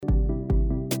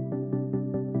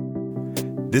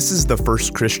This is the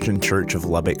First Christian Church of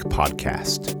Lubbock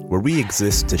podcast, where we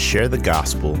exist to share the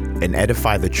gospel and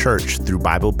edify the church through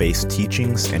Bible-based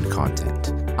teachings and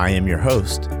content. I am your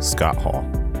host, Scott Hall.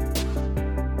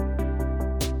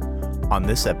 On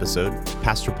this episode,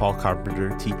 Pastor Paul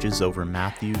Carpenter teaches over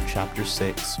Matthew chapter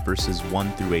 6, verses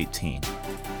 1 through 18.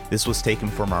 This was taken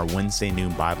from our Wednesday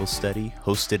noon Bible study,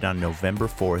 hosted on November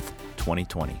 4th,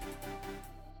 2020.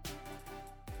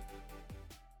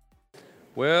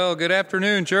 Well, good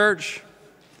afternoon, church.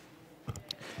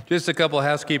 Just a couple of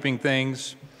housekeeping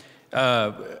things.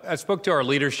 I spoke to our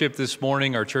leadership this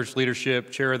morning, our church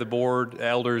leadership, chair of the board,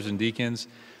 elders, and deacons.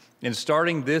 And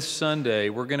starting this Sunday,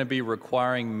 we're going to be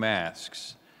requiring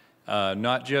masks.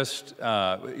 Not just,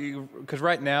 because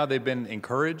right now they've been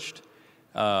encouraged,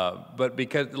 but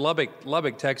because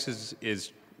Lubbock, Texas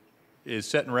is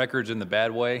setting records in the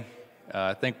bad way.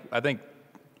 I think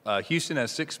Houston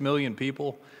has 6 million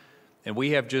people. And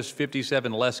we have just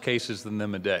 57 less cases than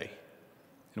them a day.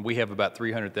 And we have about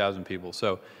 300,000 people.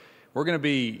 So we're going to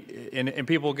be, and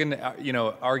people can,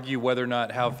 argue whether or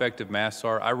not how effective masks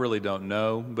are. I really don't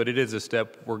know, but it is a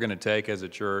step we're going to take as a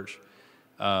church.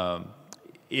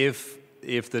 If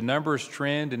the numbers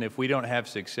trend and if we don't have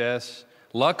success,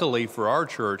 luckily for our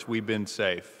church, we've been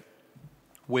safe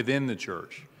within the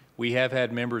church. We have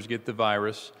had members get the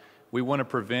virus. We want to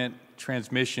prevent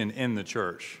transmission in the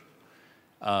church.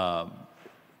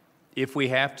 If we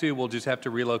have to, we'll just have to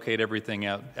relocate everything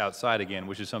outside again,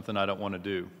 which is something I don't want to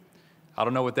do. I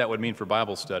don't know what that would mean for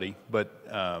Bible study,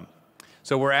 but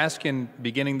so we're asking,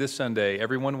 beginning this Sunday,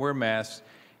 everyone wear masks,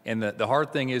 and the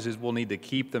hard thing is we'll need to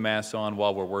keep the masks on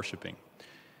while we're worshiping.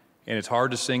 And it's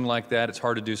hard to sing like that. It's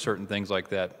hard to do certain things like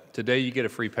that. Today you get a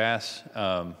free pass.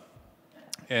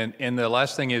 And the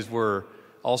last thing is we're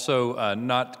also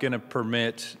not going to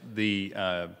permit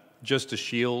the just a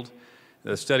shield.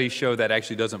 The studies show that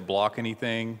actually doesn't block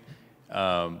anything.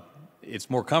 It's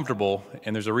more comfortable,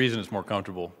 and there's a reason it's more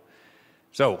comfortable.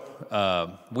 So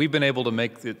we've been able to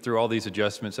make it through all these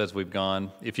adjustments as we've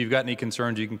gone. If you've got any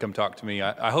concerns, you can come talk to me.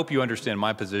 I hope you understand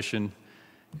my position,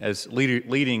 as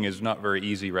leading is not very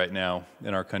easy right now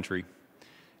in our country.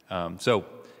 So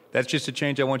that's just a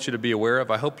change I want you to be aware of.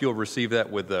 I hope you'll receive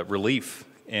that with relief,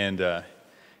 and I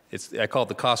call it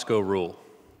the Costco rule.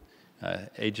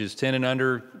 Ages 10 and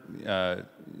under,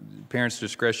 parents'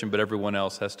 discretion, but everyone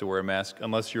else has to wear a mask.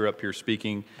 Unless you're up here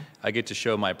speaking, I get to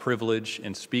show my privilege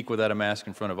and speak without a mask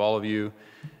in front of all of you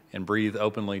and breathe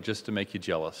openly just to make you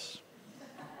jealous.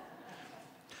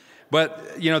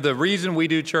 But, the reason we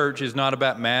do church is not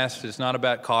about masks. It's not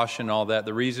about caution and all that.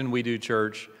 The reason we do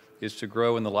church is to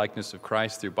grow in the likeness of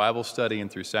Christ through Bible study and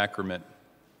through sacrament.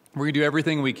 We're going to do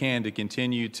everything we can to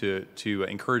continue to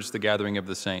encourage the gathering of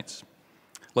the saints.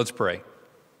 Let's pray.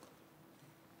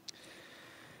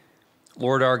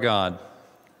 Lord our God,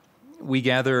 we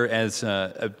gather as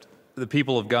the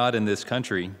people of God in this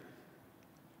country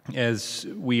as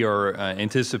we are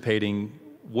anticipating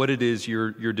what it is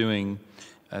you're doing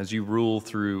as you rule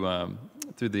through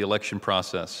the election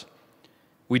process.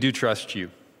 We do trust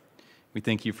you. We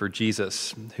thank you for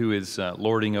Jesus, who is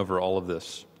lording over all of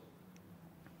this.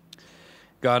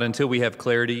 God, until we have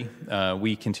clarity,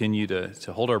 we continue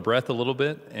to hold our breath a little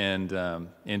bit and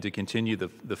to continue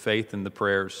the faith and the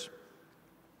prayers.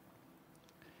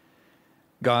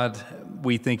 God,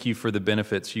 we thank you for the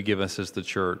benefits you give us as the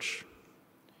church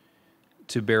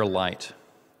to bear light,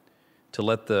 to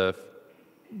let the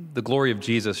glory of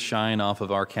Jesus shine off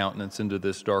of our countenance into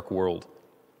this dark world.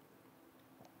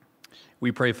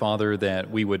 We pray, Father, that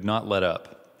we would not let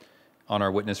up on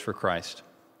our witness for Christ,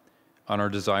 on our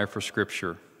desire for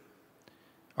Scripture,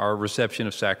 our reception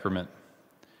of sacrament.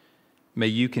 May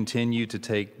you continue to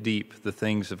take deep the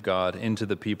things of God into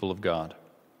the people of God.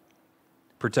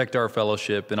 Protect our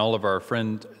fellowship and all of our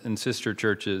friend and sister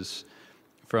churches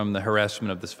from the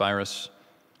harassment of this virus.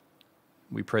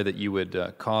 We pray that you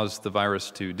would cause the virus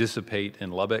to dissipate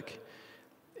in Lubbock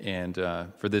and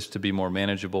for this to be more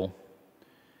manageable.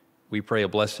 We pray a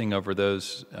blessing over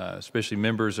those, especially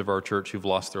members of our church who've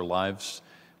lost their lives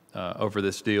over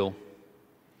this deal.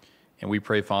 And we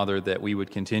pray, Father, that we would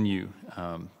continue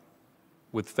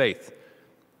with faith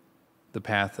the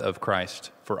path of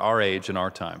Christ for our age and our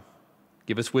time.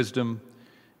 Give us wisdom,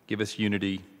 give us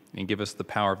unity, and give us the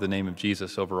power of the name of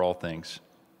Jesus over all things.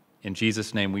 In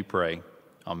Jesus' name we pray.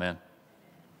 Amen.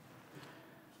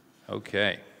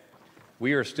 Okay.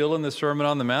 We are still in the Sermon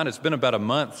on the Mount. It's been about a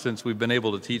month since we've been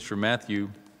able to teach from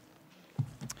Matthew.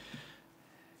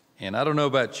 And I don't know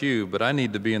about you, but I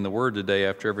need to be in the Word today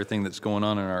after everything that's going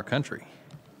on in our country.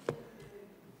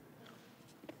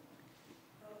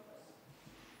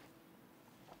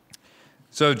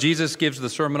 So Jesus gives the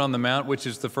Sermon on the Mount, which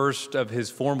is the first of his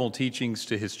formal teachings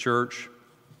to his church.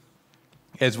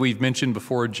 As we've mentioned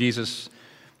before, Jesus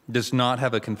does not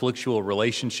have a conflictual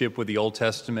relationship with the Old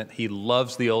Testament. He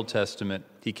loves the Old Testament.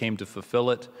 He came to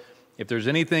fulfill it. If there's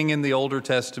anything in the Older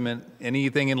Testament,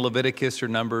 anything in Leviticus or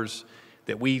Numbers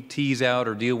that we tease out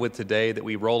or deal with today, that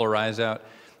we roll our eyes out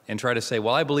and try to say,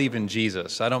 well, I believe in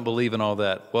Jesus, I don't believe in all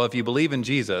that. Well, if you believe in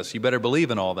Jesus, you better believe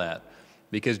in all that,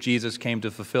 because Jesus came to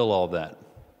fulfill all that.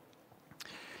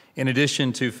 In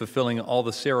addition to fulfilling all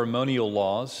the ceremonial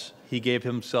laws, he gave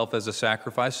himself as a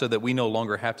sacrifice so that we no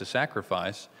longer have to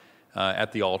sacrifice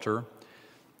at the altar.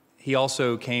 He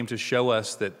also came to show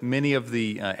us that many of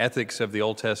the ethics of the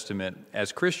Old Testament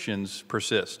as Christians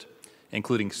persist,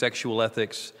 including sexual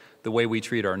ethics, the way we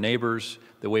treat our neighbors,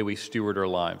 the way we steward our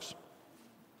lives.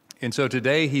 And so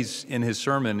today in his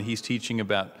sermon, he's teaching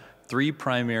about three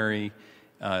primary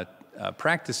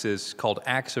practices called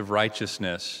acts of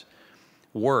righteousness,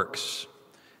 works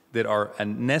that are a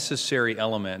necessary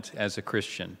element as a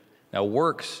Christian. Now,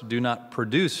 works do not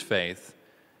produce faith.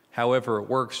 However,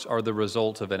 works are the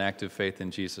result of an active faith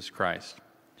in Jesus Christ.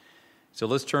 So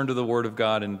let's turn to the Word of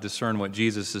God and discern what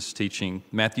Jesus is teaching.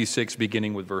 Matthew 6,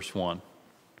 beginning with verse 1.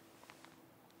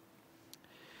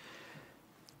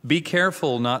 Be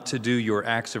careful not to do your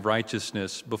acts of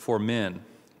righteousness before men,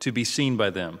 to be seen by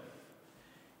them.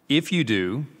 If you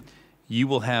do, you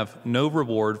will have no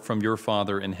reward from your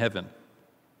Father in heaven.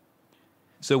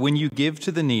 So when you give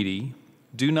to the needy,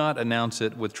 do not announce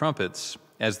it with trumpets,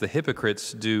 as the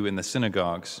hypocrites do in the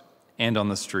synagogues and on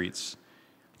the streets,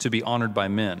 to be honored by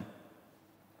men.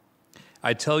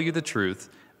 I tell you the truth,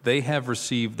 they have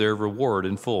received their reward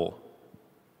in full.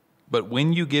 But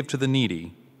when you give to the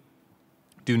needy,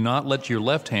 do not let your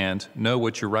left hand know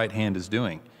what your right hand is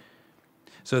doing,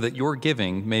 so that your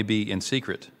giving may be in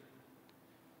secret.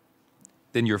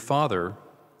 Then your Father,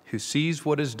 who sees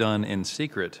what is done in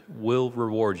secret, will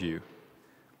reward you.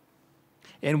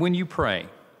 And when you pray,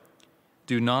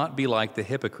 do not be like the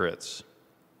hypocrites,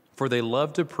 for they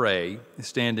love to pray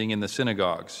standing in the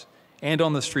synagogues and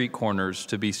on the street corners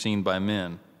to be seen by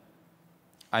men.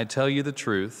 I tell you the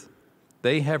truth,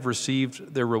 they have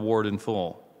received their reward in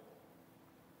full.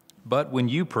 But when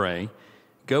you pray,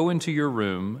 go into your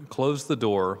room, close the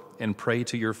door, and pray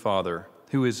to your Father,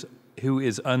 who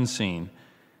is unseen.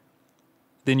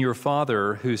 Then your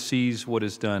Father, who sees what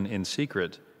is done in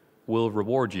secret, will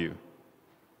reward you.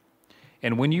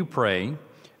 And when you pray,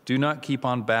 do not keep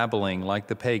on babbling like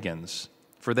the pagans,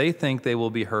 for they think they will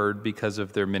be heard because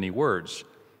of their many words.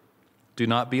 Do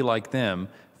not be like them,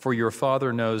 for your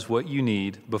Father knows what you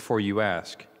need before you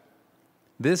ask.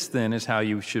 This then is how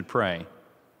you should pray.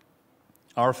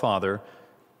 Our Father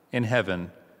in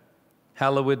heaven,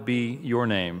 hallowed be your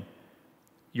name.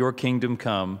 Your kingdom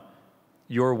come,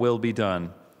 your will be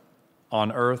done,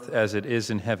 on earth as it is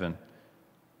in heaven.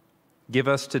 Give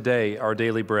us today our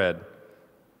daily bread.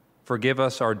 Forgive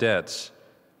us our debts,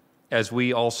 as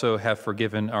we also have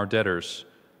forgiven our debtors.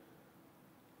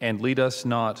 And lead us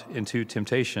not into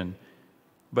temptation,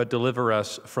 but deliver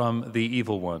us from the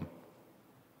evil one.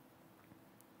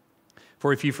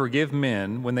 For if you forgive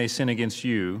men when they sin against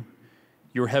you,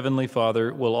 your heavenly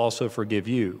Father will also forgive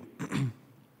you.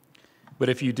 But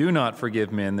if you do not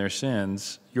forgive men their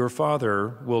sins, your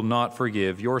Father will not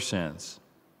forgive your sins.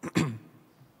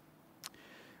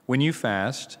 When you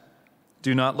fast,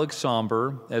 do not look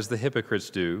somber as the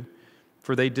hypocrites do,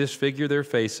 for they disfigure their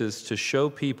faces to show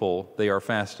people they are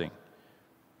fasting.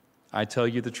 I tell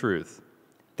you the truth,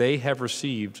 they have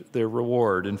received their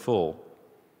reward in full.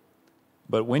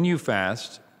 But when you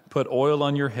fast, put oil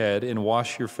on your head and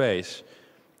wash your face,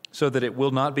 so that it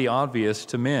will not be obvious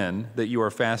to men that you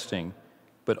are fasting,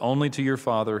 but only to your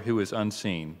Father who is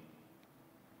unseen.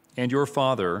 And your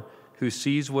Father, who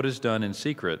sees what is done in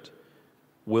secret,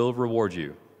 will reward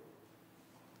you.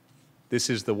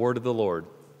 This is the word of the Lord.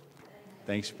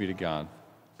 Thanks be to God.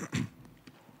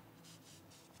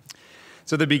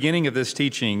 So the beginning of this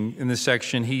teaching, in this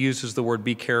section, he uses the word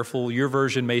be careful. Your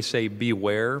version may say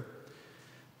beware.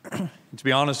 To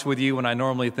be honest with you, when I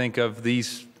normally think of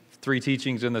these three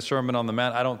teachings in the Sermon on the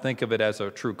Mount, I don't think of it as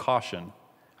a true caution.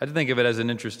 I think of it as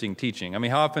an interesting teaching. I mean,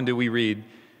 how often do we read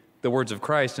the words of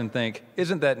Christ and think,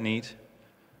 isn't that neat?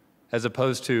 As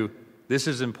opposed to, this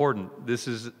is important. This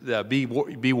is,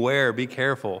 beware, be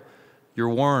careful. You're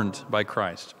warned by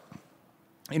Christ.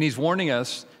 And he's warning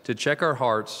us to check our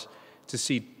hearts to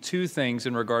see two things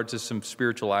in regard to some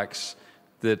spiritual acts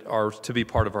that are to be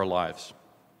part of our lives.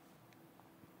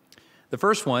 The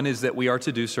first one is that we are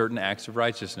to do certain acts of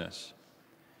righteousness.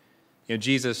 You know,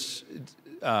 Jesus,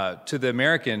 to the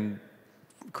American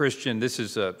Christian, this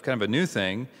is kind of a new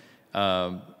thing.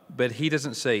 But he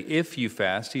doesn't say if you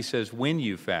fast, he says when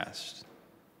you fast.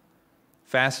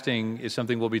 Fasting is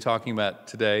something we'll be talking about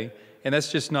today, and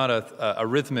that's just not a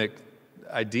rhythmic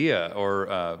idea or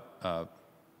a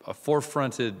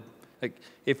forefronted. Like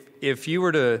if you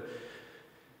were to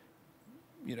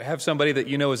have somebody that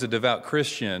you know is a devout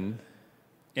Christian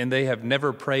and they have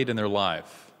never prayed in their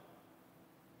life,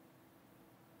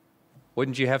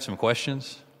 wouldn't you have some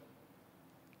questions?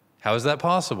 How is that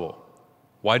possible?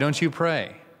 Why don't you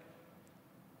pray?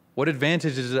 What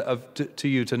advantage is it to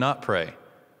you to not pray?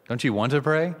 Don't you want to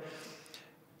pray?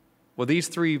 Well, these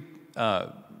three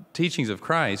teachings of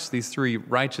Christ, these three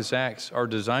righteous acts, are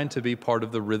designed to be part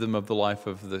of the rhythm of the life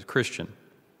of the Christian.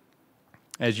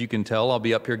 As you can tell, I'll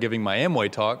be up here giving my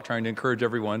Amway talk, trying to encourage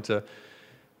everyone to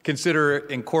consider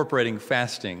incorporating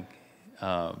fasting,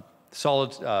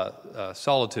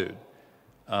 solitude,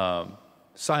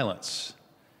 silence,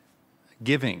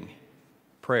 giving,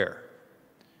 prayer.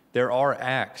 There are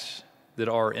acts that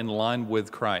are in line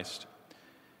with Christ.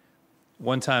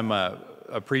 One time,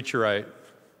 a preacher I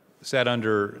sat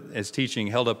under his teaching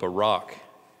held up a rock,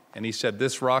 and he said,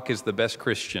 "This rock is the best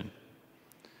Christian."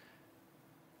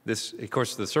 This, of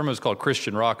course, the sermon was called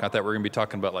Christian Rock. I thought we were going to be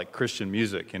talking about like Christian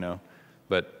music,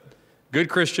 but good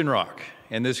Christian rock.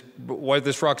 And why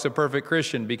this rock's a perfect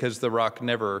Christian? Because the rock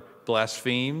never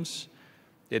blasphemes,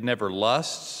 it never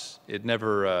lusts, it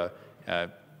never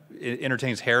it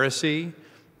entertains heresy.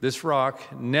 This rock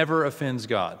never offends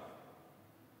God.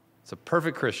 It's a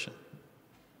perfect Christian.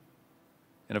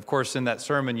 And of course, in that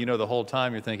sermon, the whole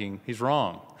time you're thinking, he's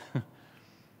wrong.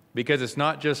 Because it's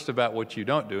not just about what you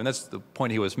don't do, and that's the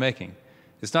point he was making.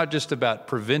 It's not just about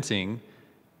preventing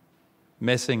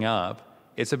messing up,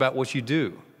 it's about what you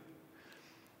do.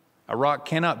 A rock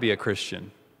cannot be a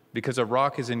Christian because a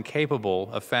rock is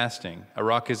incapable of fasting. A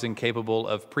rock is incapable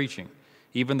of preaching.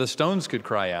 Even the stones could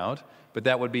cry out, but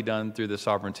that would be done through the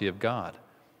sovereignty of God.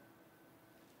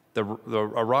 A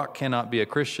rock cannot be a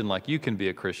Christian like you can be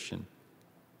a Christian.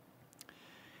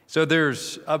 So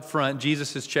there's, up front, Jesus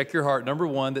says, check your heart. Number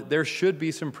one, that there should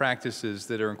be some practices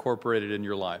that are incorporated in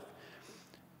your life.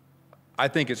 I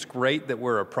think it's great that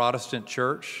we're a Protestant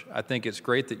church. I think it's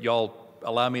great that y'all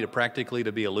allow me to practically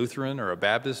to be a Lutheran or a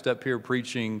Baptist up here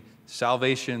preaching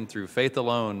salvation through faith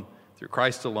alone, through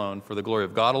Christ alone, for the glory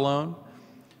of God alone.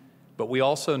 But we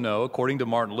also know, according to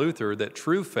Martin Luther, that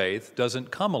true faith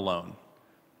doesn't come alone.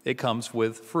 It comes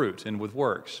with fruit and with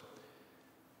works.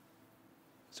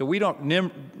 So we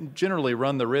don't generally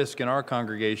run the risk in our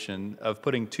congregation of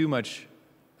putting too much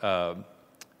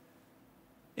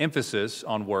emphasis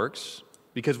on works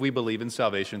because we believe in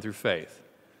salvation through faith.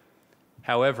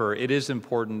 However, it is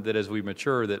important that as we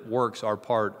mature, that works are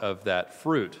part of that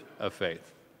fruit of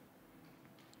faith.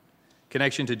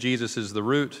 Connection to Jesus is the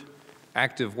root.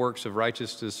 Active works of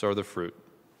righteousness are the fruit.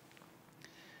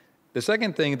 The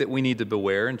second thing that we need to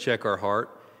beware and check our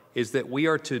heart is that we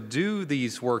are to do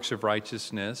these works of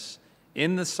righteousness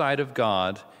in the sight of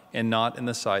God and not in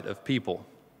the sight of people.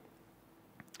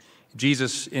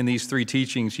 Jesus, in these three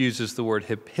teachings, uses the word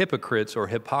hypocrites or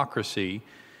hypocrisy,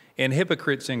 and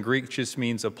hypocrites in Greek just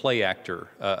means a play actor,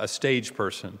 a stage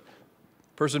person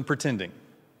pretending.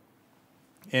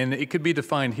 And it could be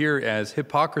defined here as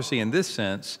hypocrisy in this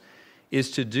sense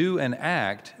is to do an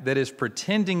act that is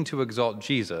pretending to exalt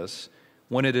Jesus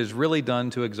when it is really done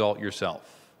to exalt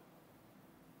yourself.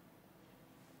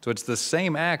 So it's the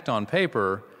same act on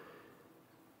paper,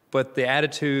 but the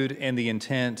attitude and the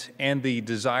intent and the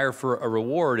desire for a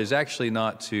reward is actually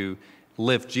not to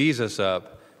lift Jesus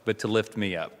up, but to lift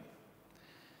me up.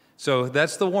 So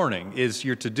that's the warning, is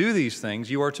you're to do these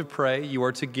things. You are to pray, you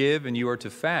are to give, and you are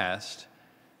to fast,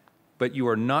 but you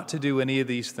are not to do any of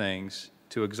these things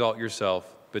to exalt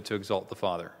yourself, but to exalt the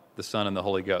Father, the Son, and the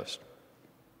Holy Ghost.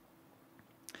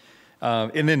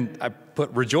 And then I put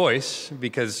rejoice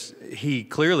because he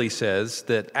clearly says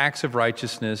that acts of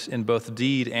righteousness in both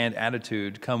deed and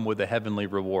attitude come with a heavenly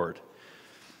reward.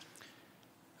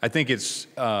 I think it's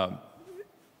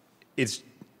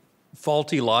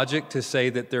faulty logic to say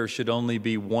that there should only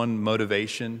be one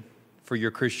motivation for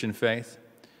your Christian faith.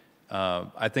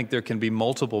 I think there can be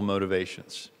multiple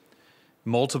motivations,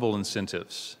 multiple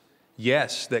incentives.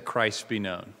 Yes, that Christ be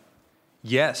known.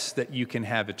 Yes, that you can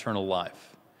have eternal life.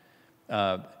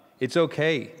 It's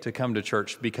okay to come to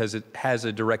church because it has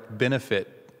a direct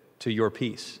benefit to your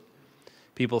peace.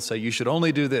 People say, you should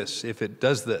only do this if it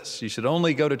does this. You should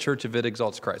only go to church if it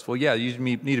exalts Christ. Well, yeah, you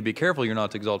need to be careful you're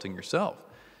not exalting yourself.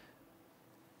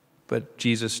 But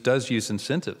Jesus does use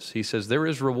incentives. He says there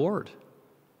is reward.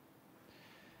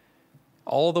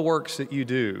 All the works that you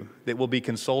do that will be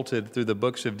consulted through the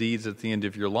books of deeds at the end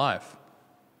of your life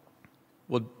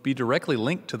will be directly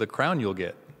linked to the crown you'll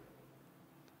get.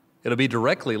 It'll be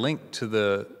directly linked to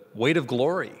the weight of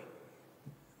glory.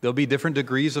 There'll be different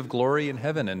degrees of glory in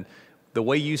heaven, and the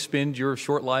way you spend your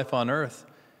short life on earth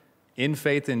in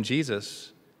faith in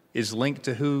Jesus is linked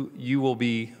to who you will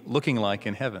be looking like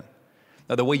in heaven.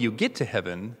 Now, the way you get to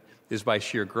heaven is by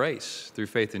sheer grace through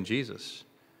faith in Jesus.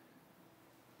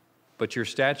 But your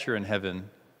stature in heaven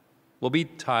will be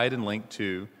tied and linked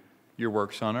to your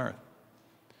works on earth.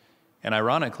 And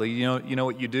ironically, you know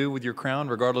what you do with your crown,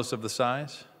 regardless of the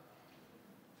size?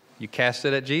 You cast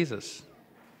it at Jesus.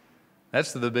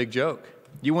 That's the big joke.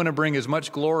 You want to bring as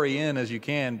much glory in as you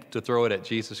can to throw it at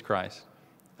Jesus Christ,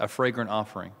 a fragrant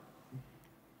offering.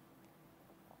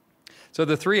 So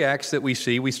the three acts that we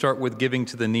see, we start with giving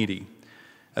to the needy.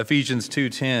 Ephesians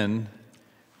 2:10,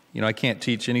 I can't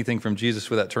teach anything from Jesus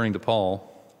without turning to Paul.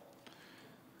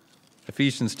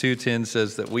 Ephesians 2:10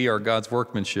 says that we are God's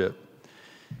workmanship,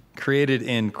 created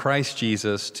in Christ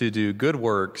Jesus to do good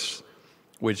works,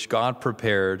 which God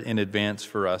prepared in advance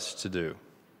for us to do.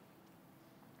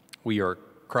 We are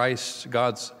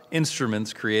God's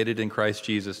instruments created in Christ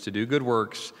Jesus to do good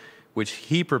works, which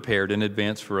He prepared in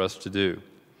advance for us to do.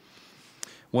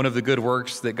 One of the good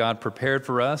works that God prepared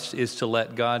for us is to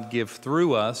let God give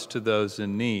through us to those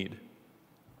in need.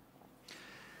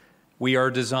 We are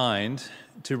designed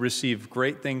to receive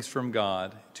great things from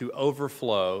God, to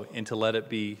overflow, and to let it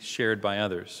be shared by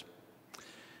others.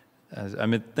 As I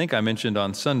think I mentioned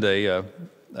on Sunday, a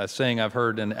saying I've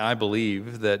heard, and I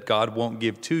believe, that God won't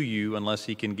give to you unless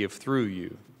He can give through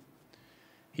you.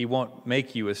 He won't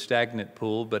make you a stagnant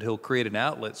pool, but He'll create an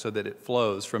outlet so that it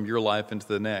flows from your life into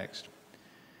the next.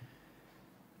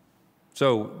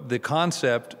 So the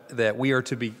concept that we are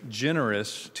to be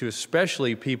generous to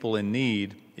especially people in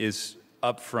need is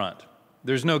up front.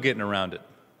 There's no getting around it.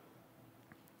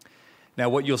 Now,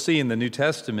 what you'll see in the New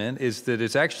Testament is that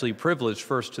it's actually privileged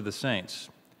first to the saints.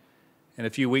 In a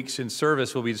few weeks in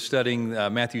service, we'll be studying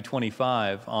Matthew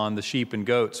 25 on the sheep and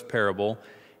goats parable.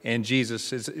 And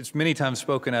Jesus, it's many times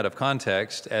spoken out of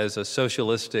context as a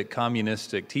socialistic,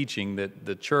 communistic teaching that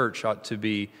the church ought to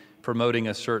be promoting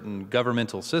a certain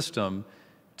governmental system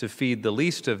to feed the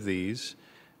least of these,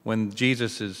 when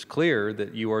Jesus is clear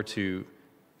that you are to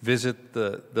visit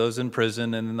those in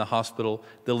prison and in the hospital,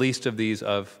 the least of these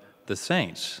of the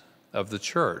saints of the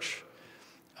church.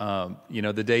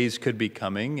 The days could be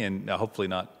coming, and hopefully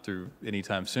not through any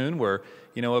time soon, where,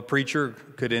 a preacher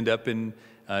could end up in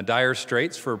dire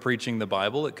straits for preaching the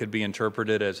Bible. It could be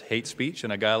interpreted as hate speech,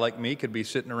 and a guy like me could be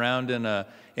sitting around in an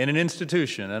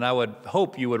institution, and I would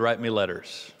hope you would write me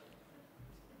letters.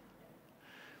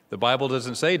 The Bible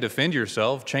doesn't say defend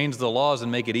yourself, change the laws, and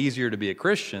make it easier to be a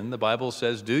Christian. The Bible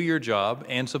says do your job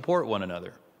and support one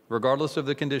another, regardless of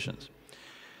the conditions.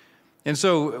 And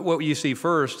so what you see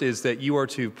first is that you are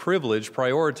to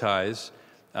prioritize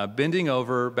bending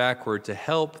over backward to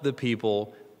help the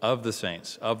people of the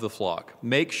saints, of the flock.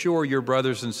 Make sure your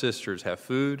brothers and sisters have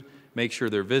food. Make sure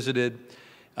they're visited.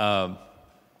 The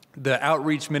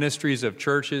outreach ministries of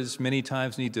churches many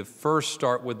times need to first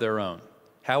start with their own.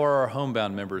 How are our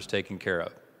homebound members taken care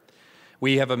of?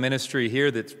 We have a ministry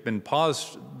here that's been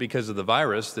paused because of the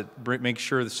virus that makes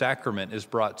sure the sacrament is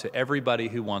brought to everybody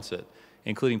who wants it,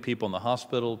 including people in the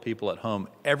hospital, people at home,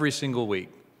 every single week.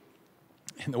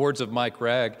 In the words of Mike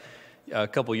Ragg, a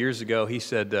couple years ago, he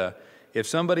said, if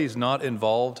somebody's not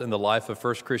involved in the life of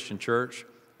First Christian Church,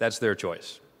 that's their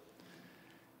choice.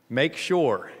 Make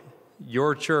sure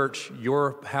your church,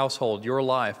 your household, your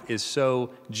life is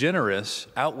so generous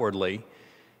outwardly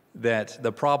that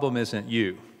the problem isn't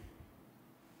you.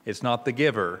 It's not the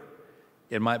giver.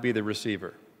 It might be the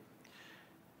receiver.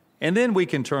 And then we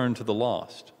can turn to the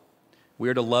lost. We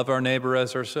are to love our neighbor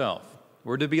as ourselves.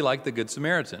 We're to be like the Good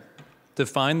Samaritan, to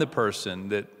find the person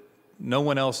that no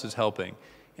one else is helping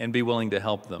and be willing to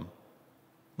help them.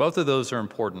 Both of those are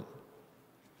important.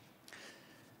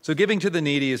 So giving to the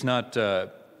needy is not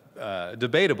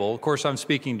debatable. Of course, I'm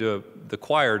speaking to the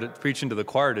choir, preaching to the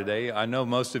choir today. I know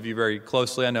most of you very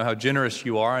closely. I know how generous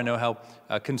you are. I know how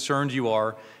concerned you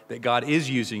are that God is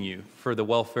using you for the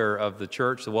welfare of the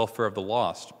church, the welfare of the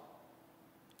lost.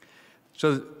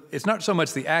 So it's not so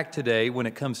much the act today when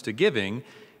it comes to giving,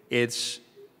 it's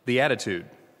the attitude.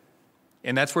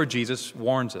 And that's where Jesus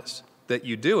warns us, that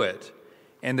you do it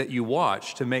and that you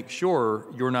watch to make sure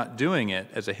you're not doing it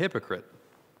as a hypocrite.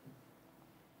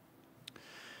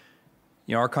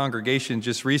 Our congregation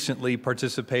just recently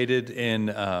participated in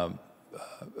a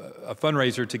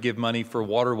fundraiser to give money for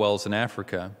water wells in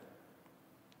Africa.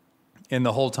 And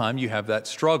the whole time you have that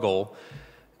struggle.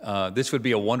 This would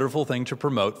be a wonderful thing to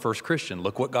promote First Christian.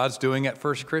 Look what God's doing at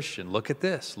First Christian. Look at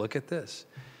this. Look at this.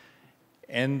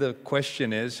 And the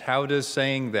question is, how does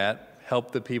saying that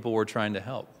help the people we're trying to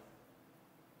help?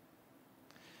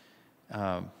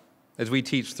 As we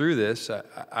teach through this,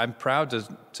 I'm proud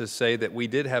to say that we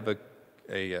did have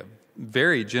a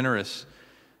very generous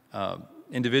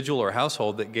individual or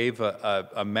household that gave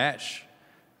a match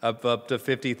of up to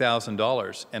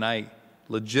 $50,000. And I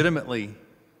legitimately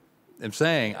am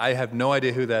saying I have no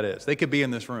idea who that is. They could be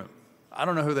in this room. I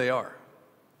don't know who they are.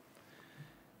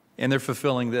 And they're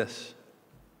fulfilling this.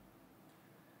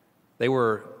 They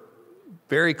were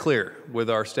very clear with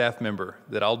our staff member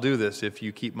that I'll do this if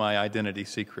you keep my identity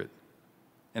secret.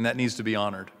 And that needs to be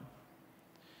honored.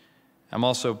 I'm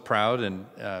also proud and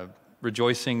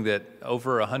rejoicing that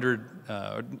over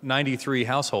 193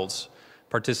 households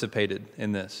participated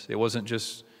in this. It wasn't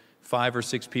just 5 or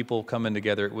 6 people coming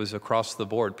together. It was across the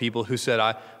board. People who said,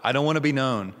 I don't want to be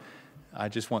known. I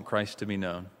just want Christ to be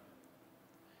known.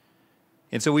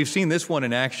 And so we've seen this one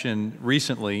in action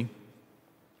recently.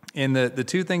 And the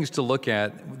two things to look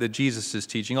at that Jesus is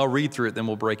teaching, I'll read through it, then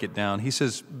we'll break it down. He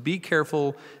says, be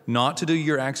careful not to do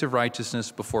your acts of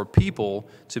righteousness before people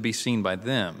to be seen by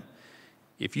them.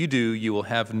 If you do, you will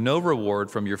have no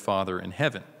reward from your Father in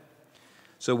heaven.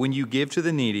 So when you give to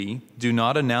the needy, do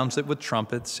not announce it with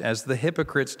trumpets, as the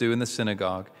hypocrites do in the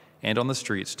synagogue and on the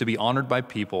streets, to be honored by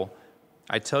people.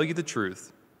 I tell you the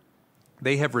truth,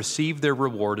 they have received their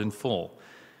reward in full.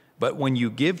 But when you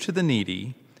give to the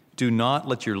needy, do not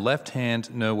let your left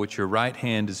hand know what your right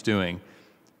hand is doing,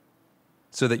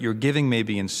 so that your giving may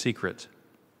be in secret.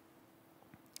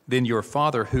 Then your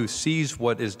Father who sees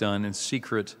what is done in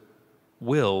secret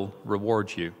will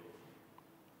reward you.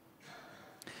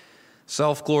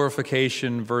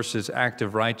 Self-glorification versus act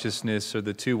of righteousness are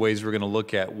the two ways we're going to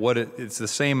look at. It's the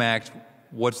same act,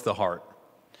 what's the heart?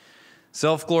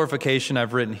 Self-glorification,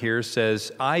 I've written here,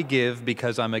 says, I give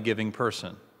because I'm a giving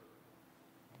person.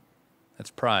 That's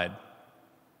pride.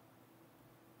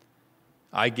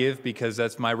 I give because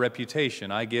that's my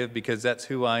reputation. I give because that's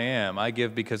who I am. I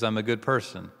give because I'm a good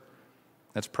person.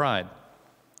 That's pride.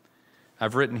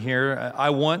 I've written here, I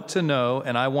want to know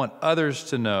and I want others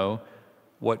to know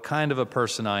what kind of a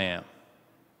person I am.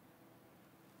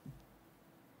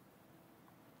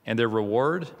 And their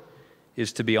reward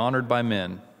is to be honored by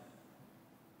men.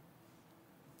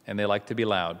 And they like to be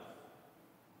loud.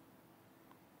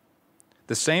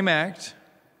 The same act,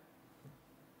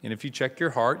 and if you check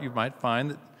your heart, you might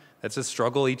find that that's a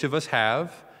struggle each of us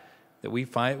have, that we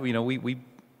find, we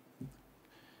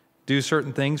do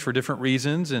certain things for different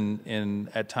reasons, and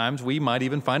at times we might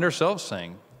even find ourselves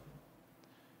saying,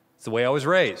 it's the way I was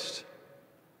raised.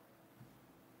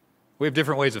 We have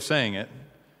different ways of saying it.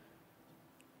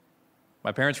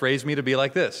 My parents raised me to be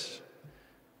like this.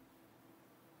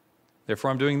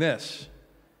 Therefore, I'm doing this.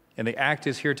 And the act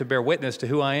is here to bear witness to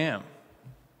who I am.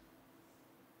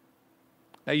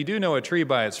 Now, you do know a tree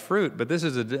by its fruit, but this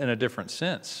is in a different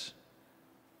sense.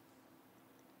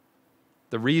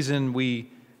 The reason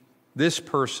this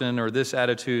person or this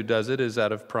attitude does it is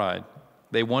out of pride.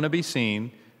 They want to be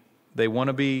seen. They want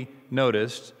to be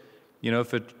noticed. You know,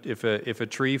 if a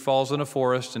tree falls in a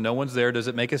forest and no one's there, does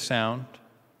it make a sound?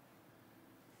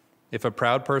 If a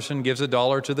proud person gives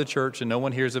 $1 to the church and no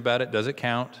one hears about it, does it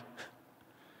count?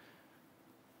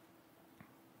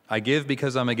 I give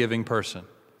because I'm a giving person.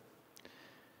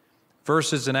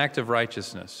 Verse is an act of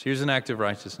righteousness. Here's an act of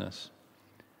righteousness.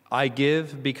 I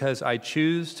give because I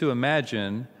choose to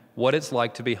imagine what it's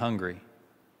like to be hungry.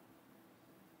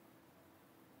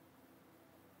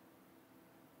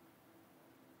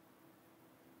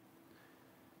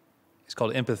 It's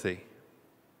called empathy.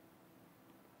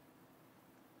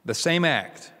 The same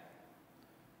act.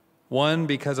 One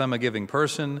because I'm a giving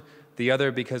person, the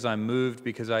other because I'm moved,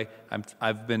 because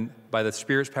I've been, by the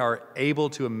Spirit's power,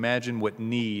 able to imagine what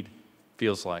need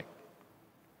feels like.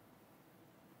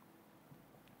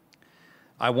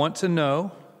 I want to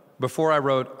know, before I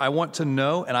wrote, I want to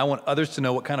know and I want others to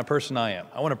know what kind of person I am.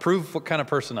 I want to prove what kind of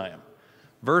person I am.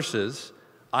 Versus,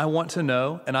 I want to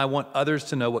know and I want others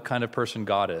to know what kind of person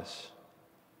God is.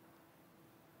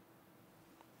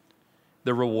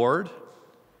 The reward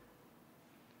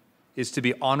is to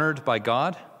be honored by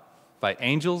God, by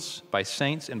angels, by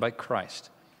saints, and by Christ.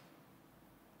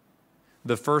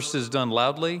 The first is done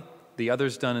loudly, the other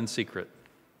is done in secret.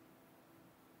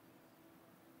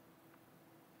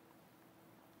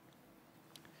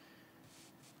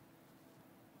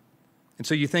 And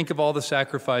so you think of all the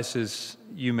sacrifices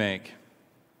you make.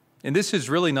 And this is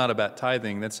really not about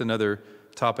tithing. That's another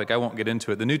topic. I won't get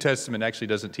into it. The New Testament actually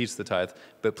doesn't teach the tithe,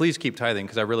 but please keep tithing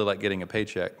because I really like getting a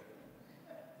paycheck.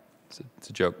 It's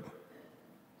a joke.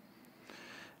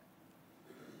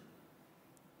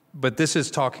 But this is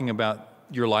talking about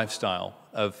your lifestyle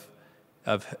of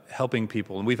helping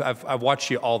people. And I've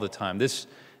watched you all the time. It's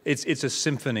a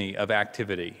symphony of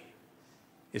activity.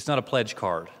 It's not a pledge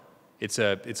card. It's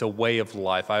a way of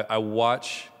life. I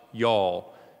watch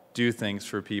y'all do things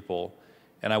for people,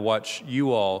 and I watch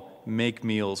you all make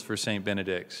meals for St.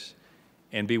 Benedict's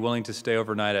and be willing to stay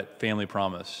overnight at Family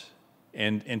Promise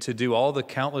and to do all the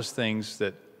countless things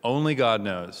that only God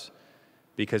knows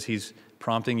because he's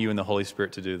prompting you in the Holy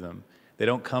Spirit to do them. They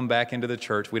don't come back into the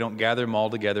church. We don't gather them all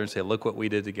together and say, look what we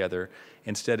did together.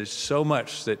 Instead, it's so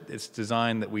much that it's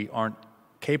designed that we aren't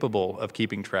capable of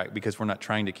keeping track because we're not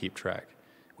trying to keep track.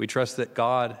 We trust that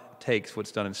God takes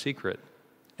what's done in secret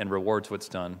and rewards what's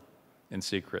done in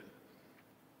secret.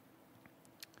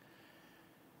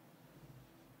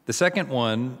 The second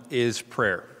one is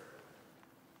prayer.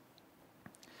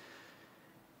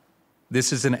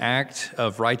 This is an act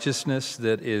of righteousness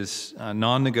that is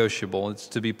non-negotiable. It's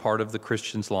to be part of the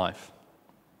Christian's life.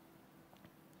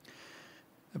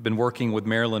 I've been working with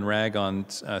Marilyn Ragg on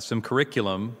some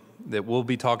curriculum that we'll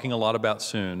be talking a lot about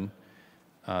soon,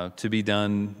 to be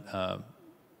done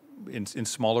in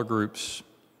smaller groups.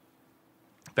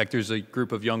 In fact, there's a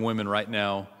group of young women right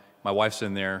now, my wife's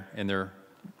in there, and they're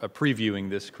previewing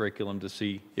this curriculum to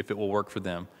see if it will work for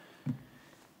them.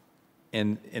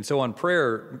 And so on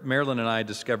prayer, Marilyn and I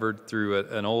discovered through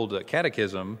an old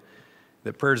catechism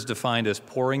that prayer is defined as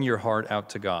pouring your heart out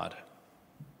to God.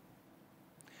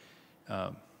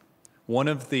 One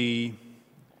of the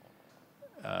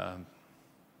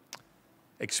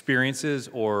experiences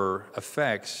or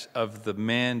effects of the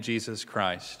man Jesus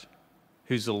Christ,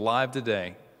 who's alive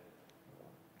today,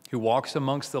 who walks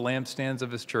amongst the lampstands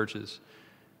of his churches,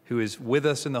 who is with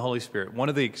us in the Holy Spirit. One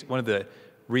of the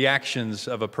reactions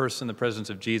of a person in the presence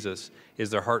of Jesus is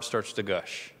their heart starts to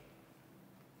gush.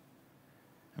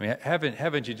 I mean,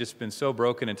 haven't you just been so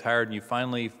broken and tired and you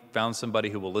finally found somebody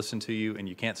who will listen to you and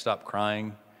you can't stop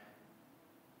crying?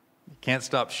 You can't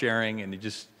stop sharing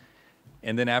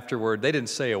and then afterward, they didn't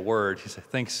say a word. You say,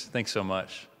 thanks so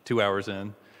much, 2 hours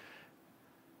in.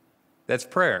 That's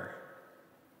prayer.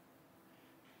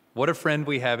 What a friend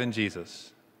we have in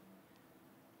Jesus.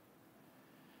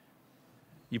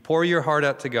 You pour your heart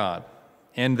out to God.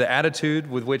 And the attitude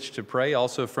with which to pray,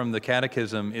 also from the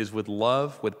Catechism, is with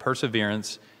love, with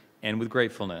perseverance, and with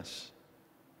gratefulness.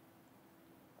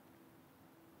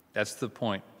 That's the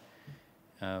point.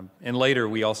 And later,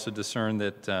 we also discern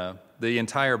that the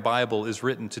entire Bible is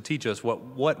written to teach us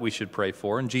what we should pray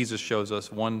for, and Jesus shows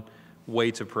us one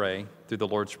way to pray through the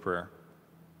Lord's Prayer.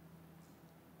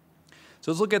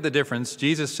 So let's look at the difference.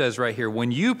 Jesus says right here,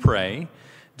 when you pray,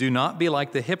 do not be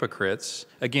like the hypocrites.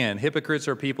 Again, hypocrites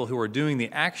are people who are doing the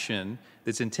action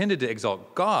that's intended to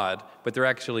exalt God, but they're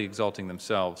actually exalting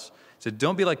themselves. So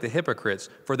don't be like the hypocrites,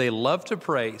 for they love to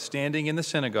pray standing in the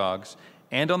synagogues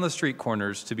and on the street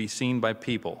corners to be seen by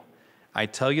people. I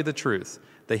tell you the truth,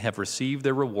 they have received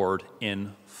their reward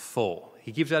in full.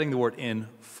 He keeps adding the word in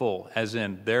full, as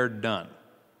in they're done.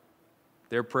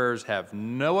 Their prayers have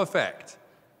no effect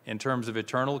in terms of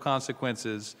eternal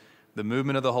consequences, the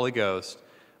movement of the Holy Ghost,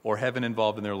 or heaven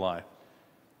involved in their life.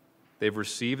 They've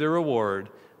received their reward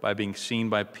by being seen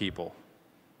by people.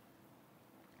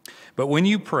 But when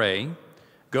you pray,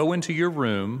 go into your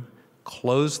room,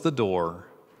 close the door,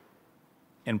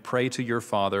 and pray to your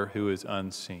Father who is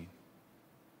unseen.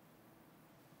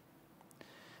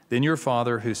 Then your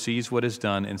Father who sees what is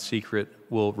done in secret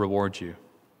will reward you.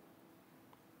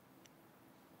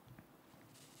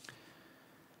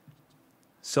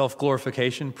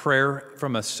 Self-glorification, prayer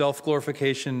from a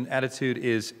self-glorification attitude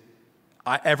is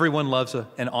everyone loves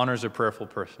and honors a prayerful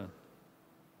person.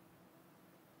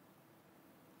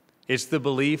 It's the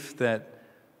belief that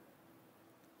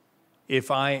if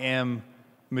I am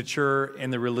mature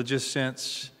in the religious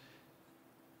sense,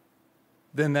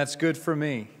 then that's good for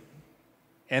me.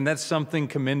 And that's something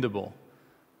commendable.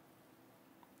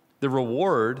 The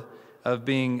reward of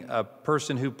being a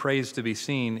person who prays to be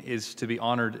seen is to be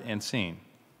honored and seen.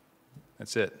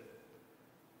 That's it.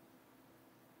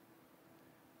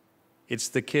 It's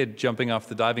the kid jumping off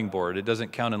the diving board. It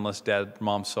doesn't count unless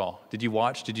mom saw. Did you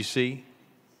watch? Did you see?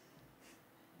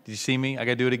 Did you see me? I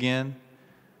got to do it again?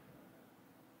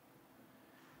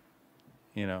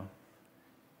 You know,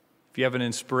 if you have an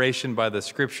inspiration by the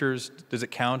scriptures, does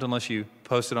it count unless you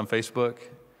post it on Facebook?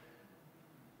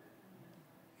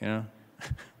 You know?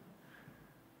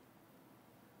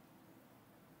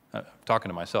 I'm talking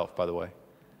to myself, by the way.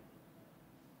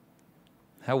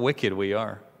 How wicked we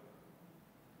are.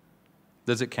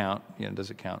 Does it count? Yeah,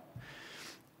 does it count?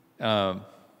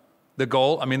 The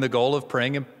goal of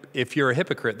praying, if you're a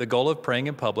hypocrite, the goal of praying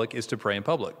in public is to pray in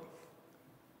public.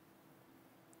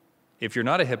 If you're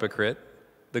not a hypocrite,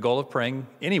 the goal of praying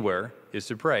anywhere is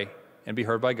to pray and be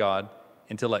heard by God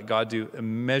and to let God do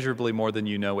immeasurably more than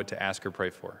you know what to ask or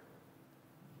pray for.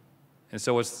 And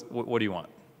so what do you want?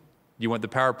 Do you want the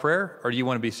power of prayer, or do you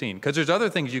want to be seen? Because there's other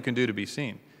things you can do to be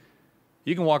seen.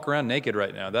 You can walk around naked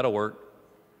right now. That'll work.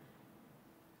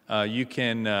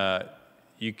 There's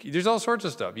all sorts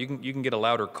of stuff. You can get a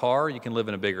louder car. You can live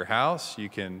in a bigger house. You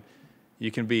can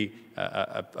be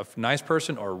a nice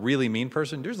person or a really mean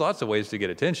person. There's lots of ways to get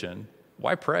attention.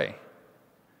 Why pray?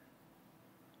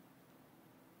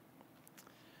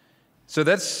 So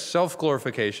that's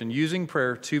self-glorification, using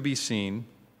prayer to be seen,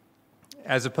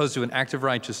 as opposed to an act of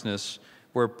righteousness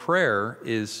where prayer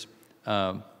is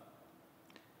to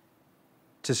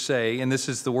say, and this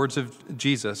is the words of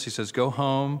Jesus, he says, go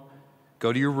home,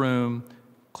 go to your room,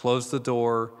 close the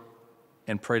door,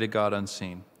 and pray to God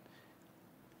unseen.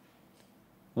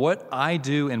 What I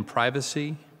do in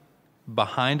privacy,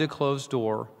 behind a closed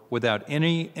door, without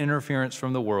any interference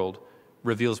from the world,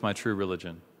 reveals my true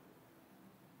religion.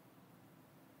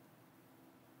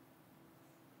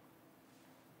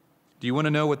 Do you want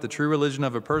to know what the true religion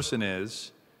of a person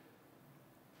is?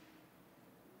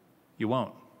 You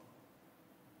won't.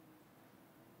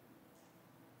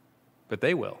 But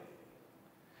they will.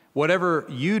 Whatever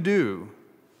you do,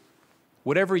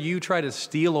 whatever you try to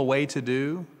steal away to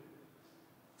do,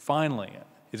 finally,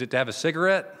 is it to have a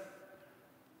cigarette?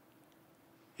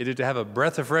 Is it to have a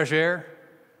breath of fresh air?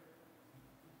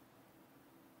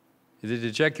 Is it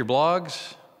to check your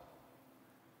blogs?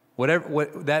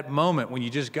 That moment when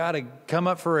you just got to come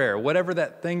up for air, whatever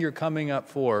that thing you're coming up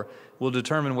for will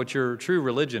determine what your true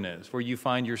religion is, where you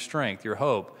find your strength, your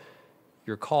hope,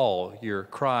 your call, your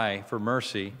cry for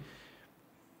mercy.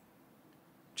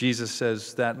 Jesus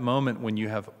says that moment when you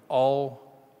have all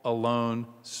alone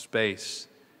space,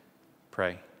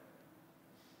 pray.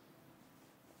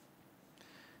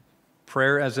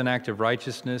 Prayer as an act of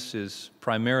righteousness is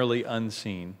primarily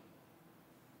unseen.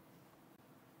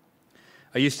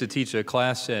 I used to teach a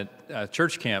class at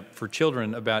church camp for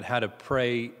children about how to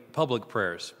pray public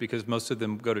prayers, because most of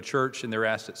them go to church and they're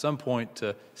asked at some point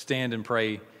to stand and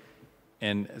pray.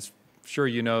 And as sure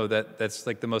you know, that's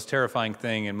like the most terrifying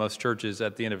thing in most churches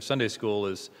at the end of Sunday school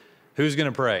is, who's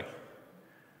going to pray?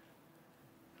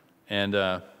 And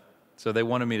so they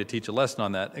wanted me to teach a lesson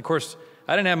on that. Of course,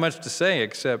 I didn't have much to say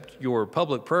except your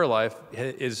public prayer life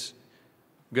is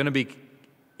going to be,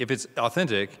 if it's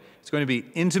authentic, it's going to be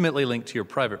intimately linked to your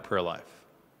private prayer life.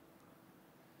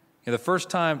 And the first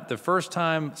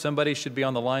time somebody should be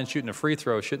on the line shooting a free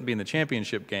throw shouldn't be in the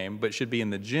championship game, but should be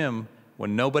in the gym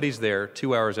when nobody's there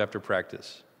 2 hours after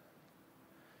practice.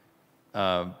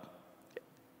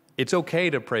 It's okay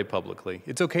to pray publicly.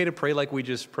 It's okay to pray like we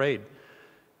just prayed.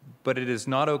 But it is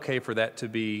not okay for that to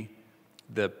be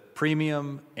the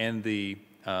premium and the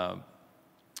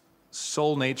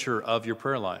sole nature of your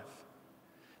prayer life.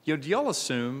 Do y'all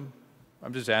assume,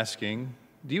 I'm just asking,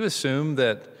 do you assume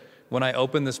that when I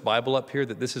open this Bible up here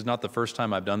that this is not the first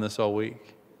time I've done this all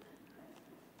week?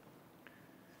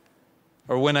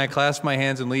 Or when I clasp my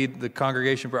hands and lead the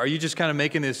congregation prayer, are you just kind of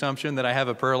making the assumption that I have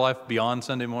a prayer life beyond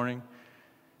Sunday morning?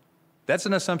 That's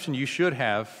an assumption you should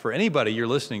have for anybody you're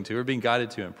listening to or being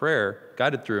guided through in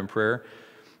prayer,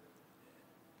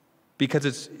 because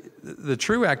it's the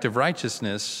true act of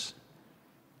righteousness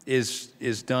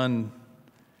is done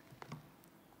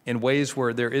in ways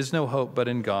where there is no hope but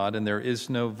in God, and there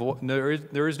is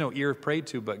no ear prayed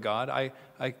to but God.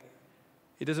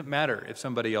 It doesn't matter if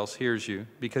somebody else hears you,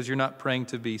 because you're not praying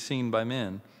to be seen by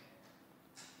men.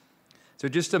 So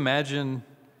just imagine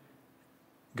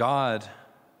God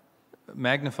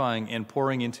magnifying and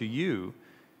pouring into you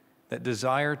that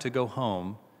desire to go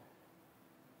home,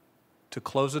 to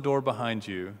close the door behind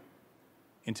you,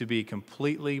 and to be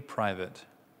completely private,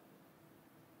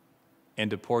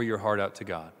 and to pour your heart out to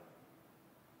God.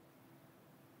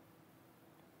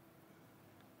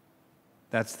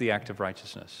 That's the act of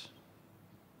righteousness.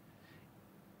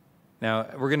 Now,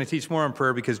 we're going to teach more on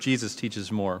prayer because Jesus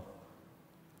teaches more.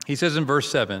 He says in verse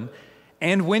 7,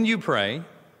 and when you pray,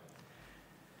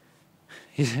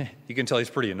 you can tell he's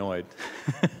pretty annoyed.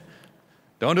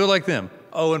 Don't do it like them.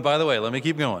 Oh, and by the way, let me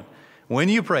keep going. When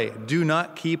you pray, do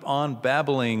not keep on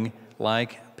babbling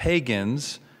like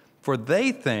pagans, for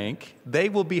they think they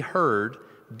will be heard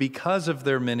because of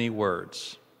their many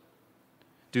words.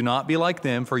 Do not be like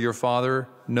them, for your Father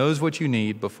knows what you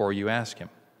need before you ask him.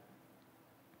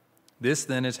 This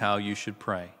then is how you should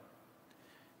pray.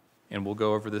 And we'll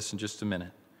go over this in just a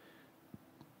minute.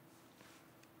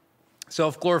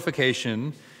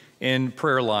 Self-glorification in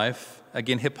prayer life.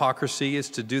 Again, hypocrisy is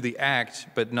to do the act,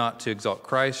 but not to exalt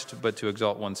Christ, but to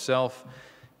exalt oneself.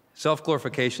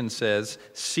 Self-glorification says,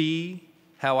 see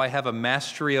how I have a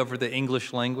mastery over the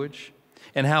English language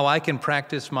and how I can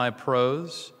practice my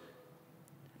prose.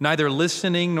 Neither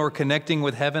listening nor connecting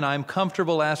with heaven, I'm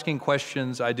comfortable asking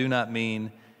questions I do not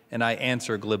mean, and I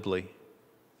answer glibly.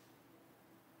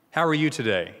 How are you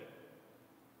today?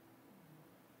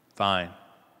 Fine.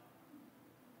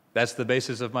 That's the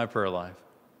basis of my prayer life.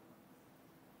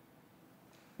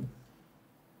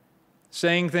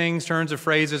 Saying things, turns of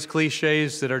phrases,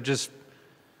 cliches that are just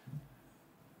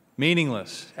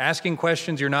meaningless. Asking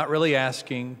questions you're not really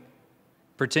asking.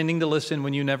 Pretending to listen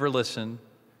when you never listen.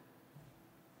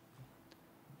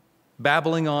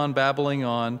 Babbling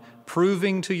on,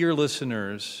 proving to your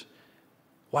listeners,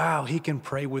 wow, he can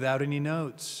pray without any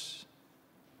notes.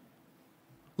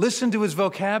 Listen to his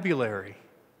vocabulary.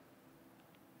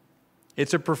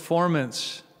 It's a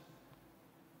performance.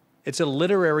 It's a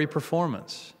literary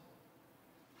performance.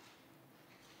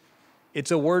 It's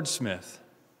a wordsmith.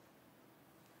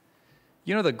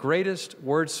 You know the greatest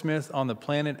wordsmith on the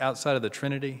planet outside of the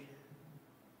Trinity?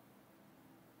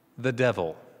 The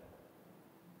devil.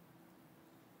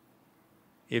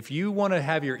 If you want to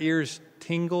have your ears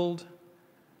tingled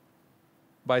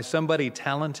by somebody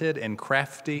talented and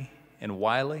crafty and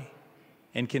wily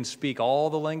and can speak all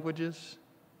the languages,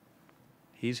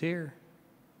 he's here.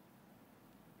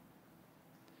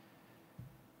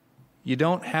 You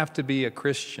don't have to be a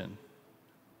Christian.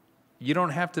 You don't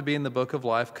have to be in the book of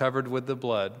life covered with the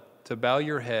blood to bow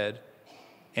your head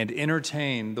and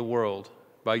entertain the world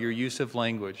by your use of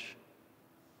language.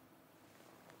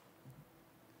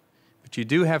 But you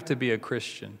do have to be a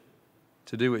Christian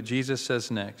to do what Jesus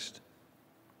says next.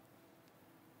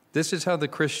 This is how the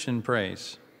Christian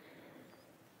prays.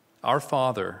 Our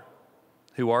Father,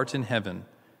 who art in heaven,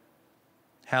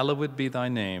 hallowed be thy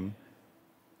name.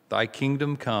 Thy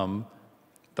kingdom come,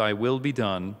 thy will be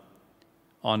done,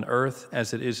 on earth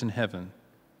as it is in heaven.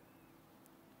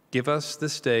 Give us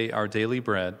this day our daily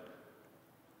bread,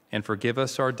 and forgive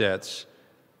us our debts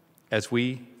as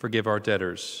we forgive our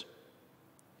debtors.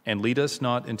 And lead us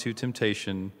not into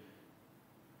temptation,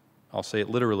 I'll say it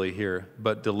literally here,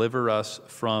 but deliver us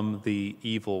from the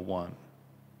evil one.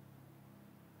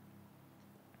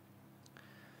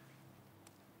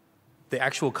 The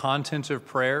actual content of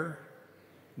prayer,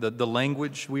 the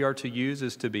language we are to use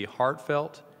is to be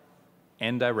heartfelt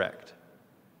and direct.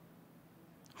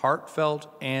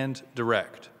 Heartfelt and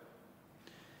direct.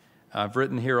 I've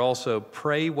written here also,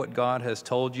 pray what God has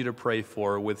told you to pray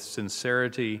for with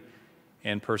sincerity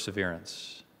and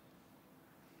perseverance.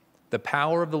 The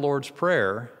power of the Lord's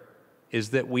Prayer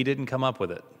is that we didn't come up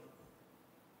with it.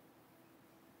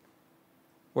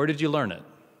 Where did you learn it?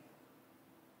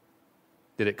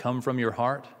 Did it come from your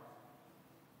heart?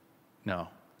 No.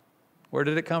 Where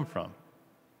did it come from?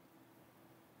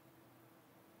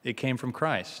 It came from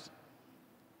Christ.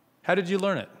 How did you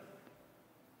learn it?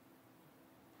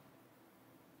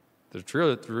 The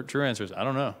true answer is, I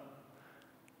don't know.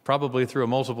 Probably through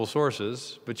multiple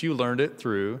sources, but you learned it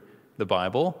through the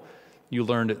Bible. You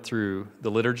learned it through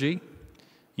the liturgy.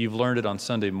 You've learned it on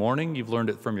Sunday morning. You've learned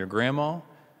it from your grandma.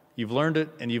 You've learned it,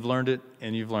 and you've learned it,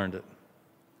 and you've learned it.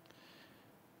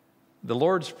 The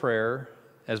Lord's Prayer,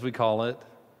 as we call it,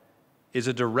 is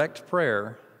a direct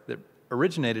prayer that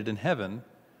originated in heaven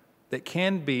that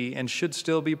can be and should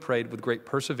still be prayed with great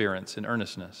perseverance and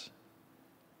earnestness.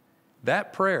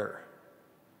 That prayer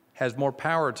has more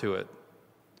power to it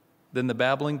than the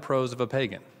babbling prose of a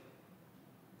pagan.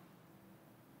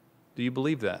 Do you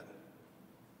believe that?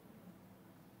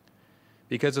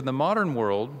 Because in the modern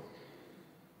world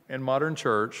and modern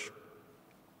church,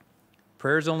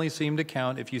 prayers only seem to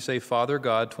count if you say Father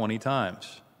God 20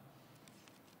 times.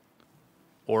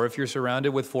 Or if you're surrounded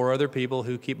with 4 other people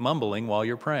who keep mumbling while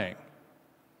you're praying.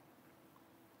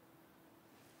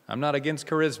 I'm not against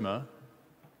charisma.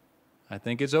 I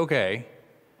think it's okay.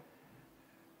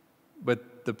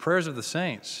 But the prayers of the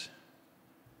saints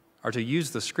are to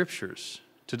use the scriptures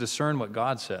to discern what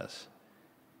God says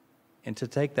and to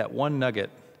take that one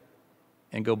nugget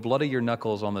and go bloody your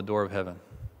knuckles on the door of heaven.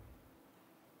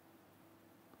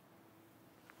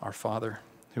 Our Father,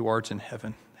 who art in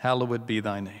heaven, hallowed be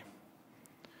thy name.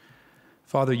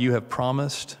 Father, you have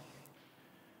promised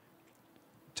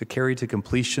to carry to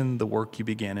completion the work you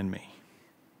began in me.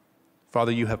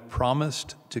 Father, you have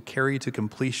promised to carry to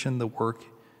completion the work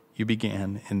you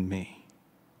began in me.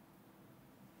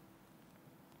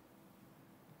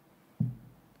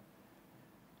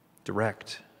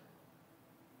 Direct,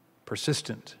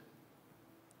 persistent,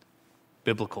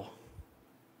 biblical.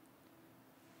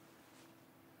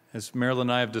 As Marilyn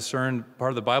and I have discerned,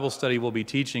 part of the Bible study we'll be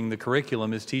teaching, the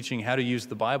curriculum is teaching how to use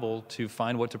the Bible to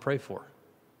find what to pray for.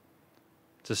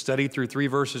 to study through 3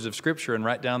 verses of Scripture and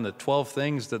write down the 12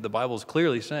 things that the Bible is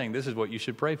clearly saying this is what you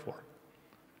should pray for.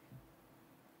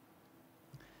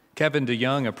 Kevin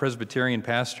DeYoung, a Presbyterian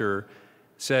pastor,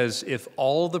 says, if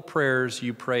all the prayers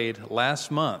you prayed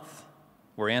last month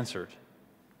were answered,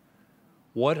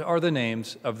 what are the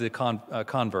names of the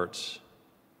converts?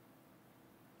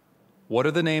 What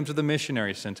are the names of the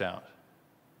missionaries sent out?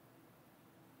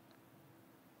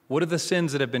 What are the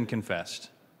sins that have been confessed?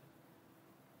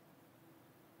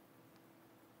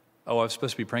 Oh, I was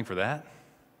supposed to be praying for that?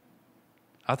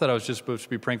 I thought I was just supposed to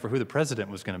be praying for who the president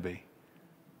was going to be.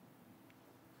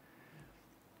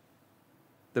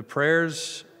 The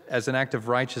prayers as an act of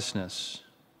righteousness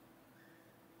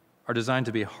are designed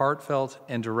to be heartfelt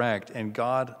and direct, and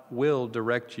God will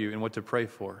direct you in what to pray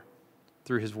for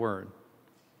through His Word.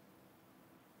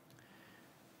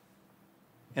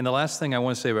 And the last thing I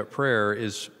want to say about prayer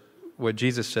is what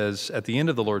Jesus says at the end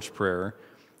of the Lord's Prayer.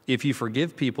 If you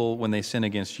forgive people when they sin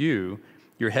against you,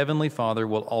 your heavenly Father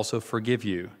will also forgive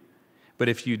you. But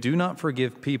if you do not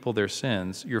forgive people their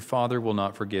sins, your Father will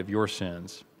not forgive your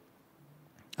sins.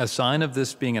 A sign of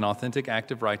this being an authentic act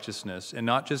of righteousness and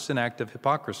not just an act of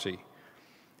hypocrisy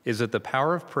is that the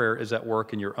power of prayer is at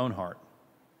work in your own heart.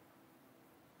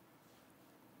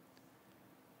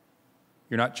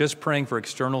 You're not just praying for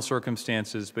external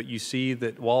circumstances, but you see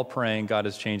that while praying, God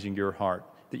is changing your heart,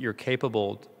 that you're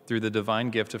capable through the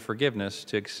divine gift of forgiveness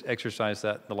to exercise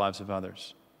that in the lives of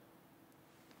others.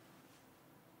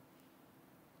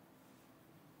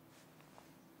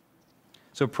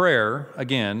 So prayer,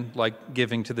 again, like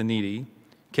giving to the needy,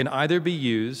 can either be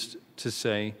used to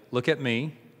say, look at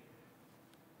me,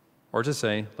 or to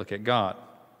say, look at God.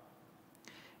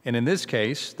 And in this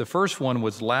case, the first one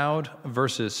was loud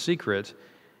versus secret,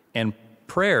 and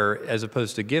prayer, as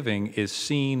opposed to giving, is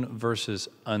seen versus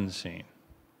unseen.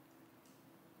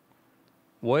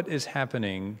 What is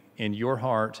happening in your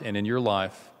heart and in your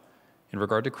life in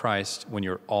regard to Christ when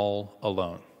you're all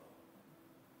alone?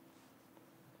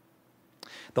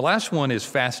 The last one is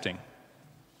fasting.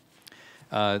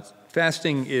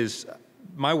 Fasting is,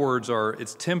 my words are,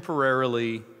 it's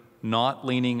temporarily not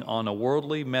leaning on a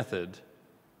worldly method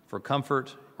for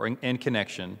comfort and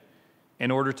connection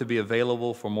in order to be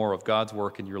available for more of God's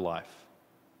work in your life.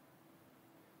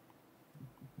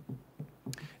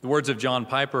 The words of John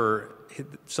Piper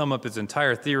sum up his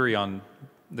entire theory on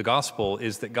the gospel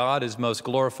is that God is most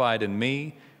glorified in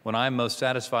me when I'm most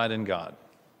satisfied in God.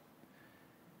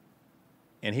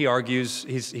 And he argues,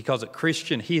 he calls it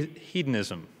Christian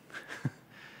hedonism,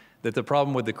 that the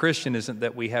problem with the Christian isn't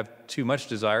that we have too much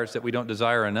desire, it's that we don't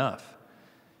desire enough,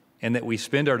 and that we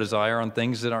spend our desire on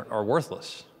things that are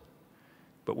worthless.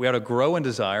 But we ought to grow in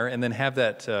desire and then have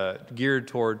that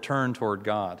turned toward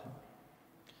God.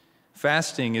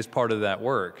 Fasting is part of that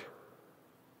work.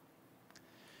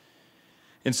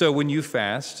 And so when you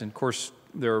fast, and of course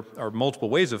there are multiple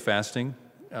ways of fasting,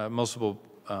 multiple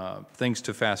things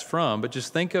to fast from, but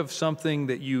just think of something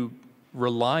that you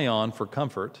rely on for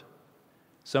comfort,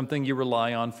 something you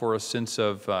rely on for a sense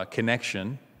of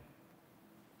connection,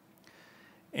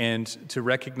 and to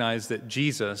recognize that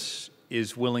Jesus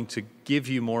is willing to give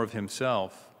you more of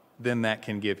himself than that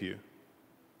can give you,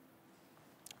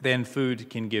 than food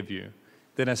can give you,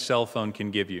 than a cell phone can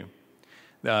give you.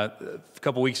 A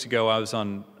couple weeks ago, I was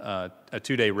on a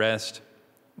 2-day rest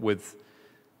with,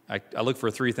 I look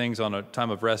for 3 things on a time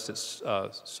of rest. It's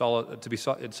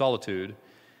solitude,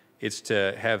 it's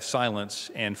to have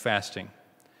silence and fasting.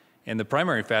 And the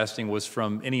primary fasting was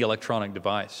from any electronic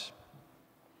device.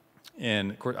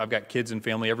 And of course, I've got kids and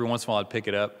family. Every once in a while, I'd pick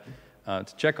it up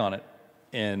to check on it.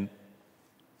 And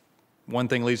one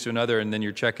thing leads to another, and then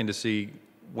you're checking to see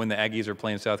when the Aggies are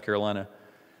playing South Carolina.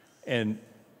 And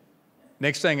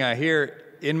next thing I hear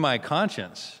in my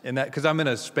conscience, and that because I'm in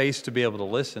a space to be able to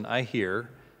listen, I hear,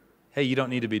 hey, you don't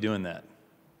need to be doing that.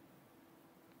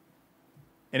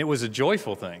 And it was a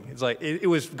joyful thing. It's like it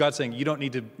was God saying, you don't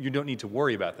need to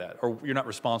worry about that, or you're not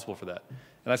responsible for that.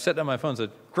 And I set down my phone and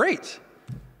said, great.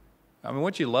 I mean,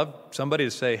 wouldn't you love somebody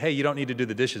to say, hey, you don't need to do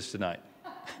the dishes tonight?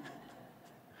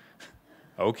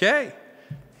 Okay.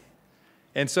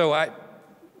 And so I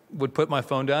would put my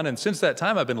phone down, and since that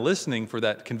time, I've been listening for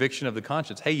that conviction of the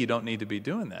conscience. Hey, you don't need to be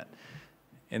doing that.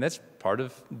 And that's part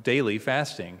of daily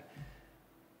fasting,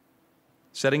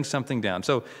 setting something down.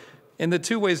 So, and the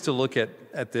 2 ways to look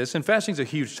at this, and fasting's a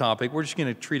huge topic. We're just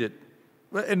going to treat it.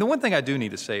 And the one thing I do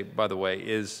need to say, by the way,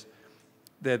 is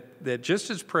that just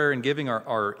as prayer and giving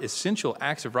are essential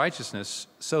acts of righteousness,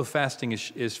 so fasting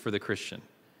is for the Christian.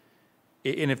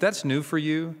 And if that's new for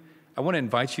you, I want to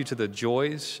invite you to the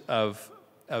joys of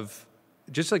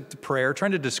just like the prayer,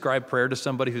 trying to describe prayer to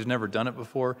somebody who's never done it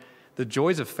before. the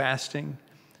joys of fasting,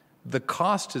 the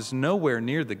cost is nowhere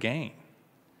near the gain.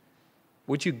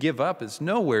 What you give up is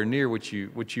nowhere near what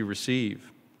you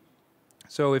receive.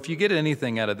 So if you get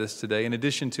anything out of this today, in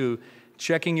addition to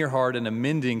checking your heart and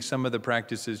amending some of the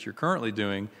practices you're currently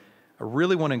doing, I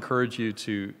really want to encourage you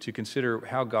to consider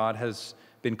how God has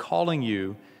been calling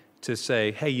you to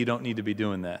say, hey, you don't need to be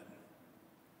doing that.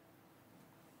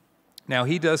 Now,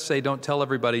 he does say, don't tell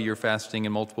everybody you're fasting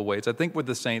in multiple ways. I think with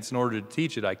the saints, in order to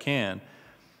teach it, I can.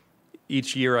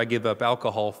 Each year I give up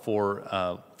alcohol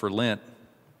for Lent.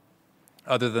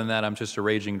 Other than that, I'm just a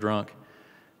raging drunk.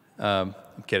 I'm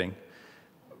kidding.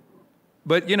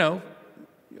 But,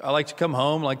 I like to come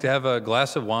home, like to have a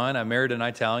glass of wine. I married an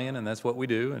Italian, and that's what we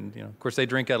do. And, of course, they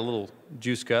drink out of little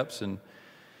juice cups. And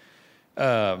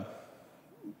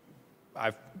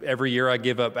every year I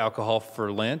give up alcohol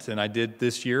for Lent, and I did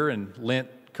this year, and Lent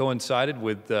coincided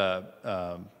with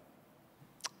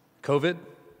COVID.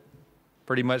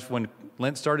 Pretty much when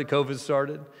Lent started, COVID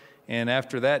started. And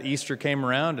after that, Easter came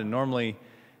around, and normally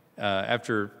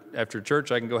after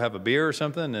church I can go have a beer or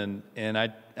something, and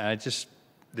I just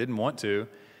didn't want to.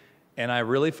 And I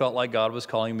really felt like God was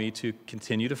calling me to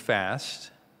continue to fast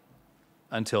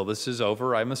until this is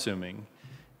over, I'm assuming.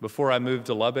 Before I moved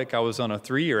to Lubbock, I was on a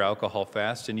 3-year alcohol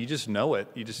fast, and you just know it.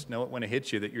 You just know it when it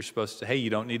hits you that you're supposed to, hey, you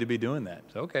don't need to be doing that.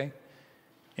 It's okay.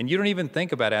 And you don't even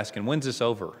think about asking, when's this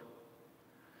over?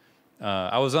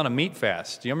 I was on a meat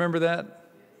fast. Do you remember that?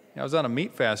 I was on a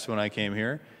meat fast when I came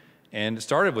here, and it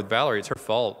started with Valerie. It's her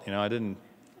fault.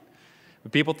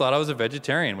 But people thought I was a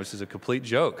vegetarian, which is a complete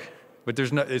joke. But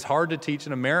it's hard to teach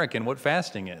an American what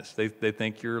fasting is. They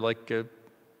think you're like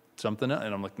something else.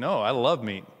 And I'm like, no, I love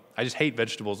meat. I just hate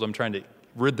vegetables. I'm trying to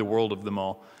rid the world of them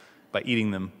all by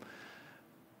eating them.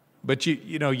 But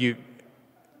you'll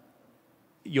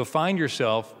find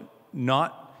yourself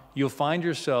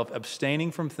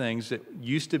abstaining from things that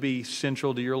used to be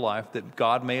central to your life that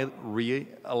God may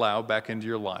allow back into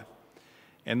your life.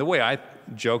 And the way I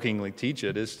jokingly teach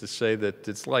it is to say that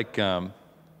it's like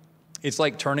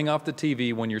turning off the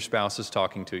TV when your spouse is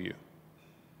talking to you.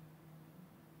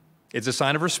 It's a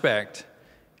sign of respect,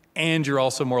 and you're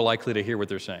also more likely to hear what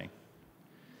they're saying.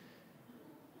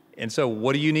 And so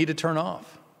what do you need to turn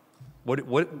off?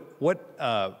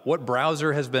 What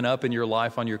browser has been up in your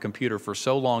life on your computer for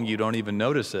so long you don't even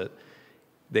notice it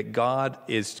that God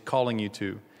is calling you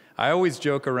to? I always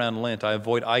joke around Lent, I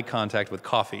avoid eye contact with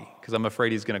coffee because I'm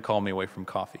afraid he's going to call me away from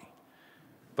coffee.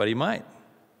 But he might.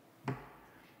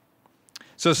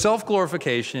 So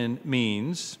self-glorification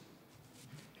means,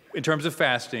 in terms of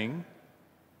fasting,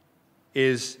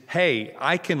 is, hey,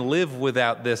 I can live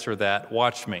without this or that,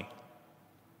 watch me.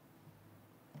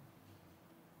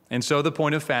 And so the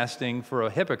point of fasting for a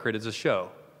hypocrite is a show.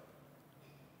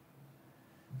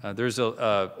 There's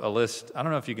a list, I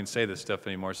don't know if you can say this stuff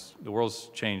anymore, the world's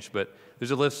changed, but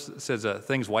there's a list that says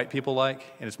things white people like,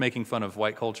 and it's making fun of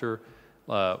white culture.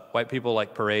 White people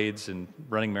like parades and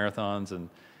running marathons, and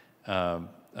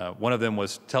one of them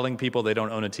was telling people they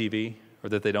don't own a TV or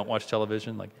that they don't watch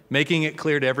television, like making it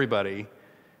clear to everybody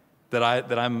that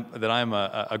I'm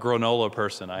a granola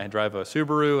person. I drive a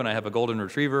Subaru, and I have a golden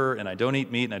retriever, and I don't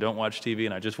eat meat, and I don't watch TV,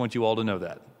 and I just want you all to know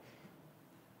that.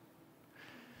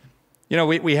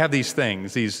 We have these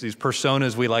things, these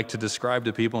personas we like to describe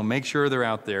to people and make sure they're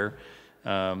out there.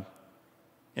 And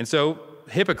so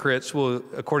hypocrites will,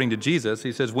 according to Jesus,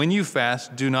 he says, when you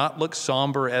fast, do not look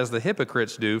somber as the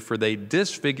hypocrites do, for they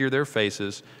disfigure their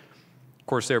faces. Of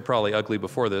course, they're probably ugly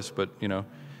before this, but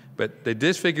they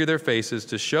disfigure their faces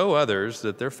to show others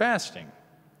that they're fasting.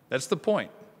 That's the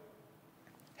point.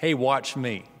 Hey, watch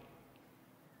me.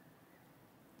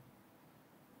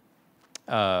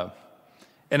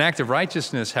 An act of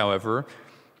righteousness, however,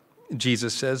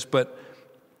 Jesus says, but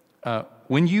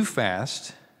when you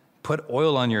fast, put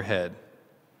oil on your head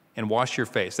and wash your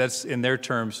face. That's, in their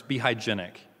terms, be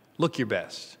hygienic. Look your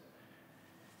best.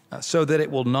 So that it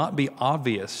will not be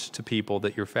obvious to people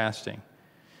that you're fasting,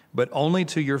 but only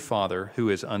to your Father who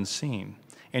is unseen.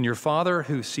 And your Father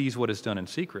who sees what is done in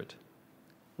secret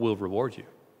will reward you.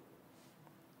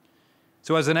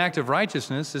 So as an act of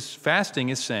righteousness, this fasting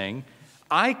is saying,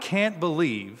 I can't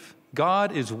believe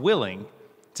God is willing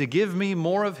to give me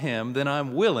more of him than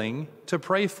I'm willing to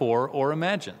pray for or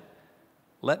imagine.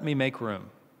 Let me make room.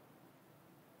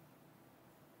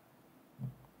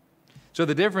 So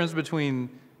the difference between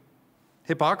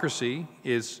hypocrisy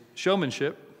is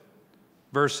showmanship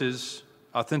versus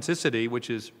authenticity, which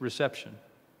is reception.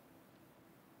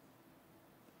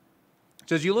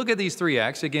 So as you look at these three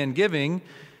acts, again, giving,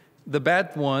 the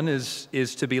bad one is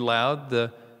to be loud,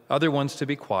 the other one's to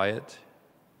be quiet.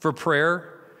 For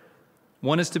prayer,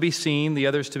 One is to be seen, the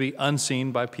other is to be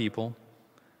unseen by people.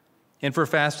 And for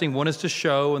fasting, one is to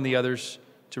show and the other's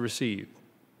to receive.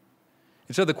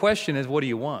 And so the question is, what do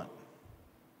you want?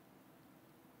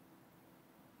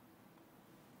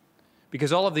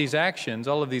 Because all of these acts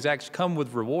come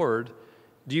with reward.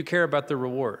 Do you care about the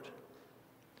reward?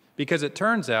 Because it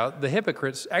turns out the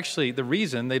hypocrites, actually the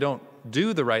reason they don't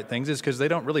do the right things is because they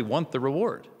don't really want the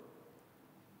reward.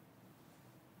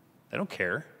 They don't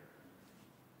care.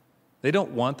 They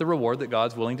don't want the reward that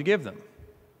God's willing to give them.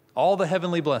 All the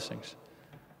heavenly blessings.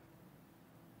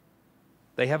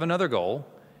 They have another goal,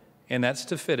 and that's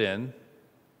to fit in,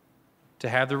 to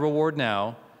have the reward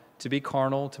now, to be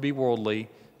carnal, to be worldly,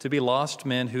 to be lost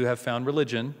men who have found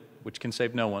religion, which can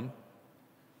save no one.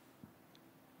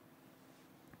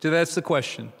 So that's the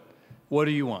question. What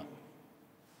do you want?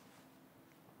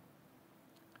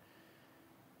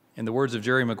 In the words of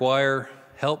Jerry Maguire,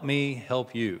 help me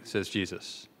help you, says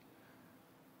Jesus.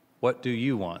 What do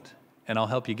you want? And I'll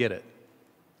help you get it,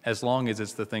 as long as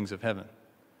it's the things of heaven.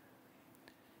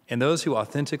 And those who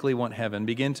authentically want heaven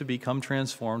begin to become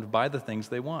transformed by the things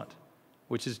they want,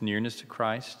 which is nearness to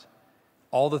Christ,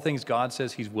 all the things God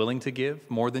says he's willing to give,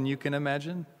 more than you can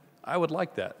imagine. I would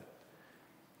like that.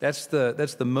 That's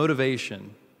the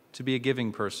motivation to be a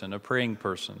giving person, a praying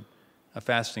person, a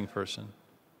fasting person.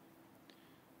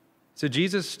 So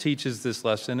Jesus teaches this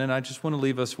lesson, and I just want to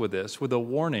leave us with this, with a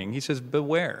warning. He says,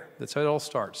 beware. That's how it all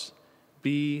starts.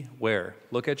 Beware.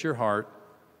 Look at your heart.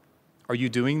 Are you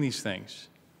doing these things?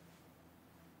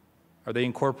 Are they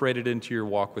incorporated into your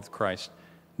walk with Christ?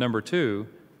 Number two,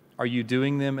 are you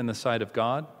doing them in the sight of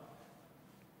God,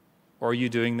 or are you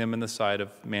doing them in the sight of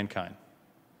mankind?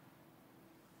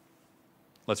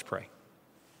 Let's pray.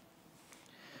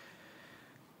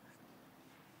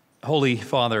 Holy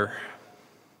Father,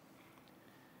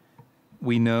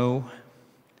 we know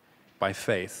by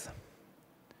faith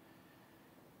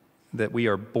that we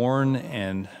are born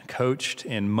and coached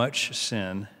in much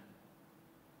sin,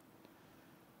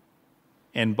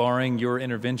 and barring your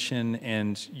intervention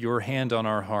and your hand on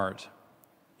our heart,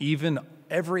 even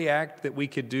every act that we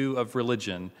could do of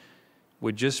religion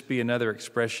would just be another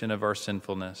expression of our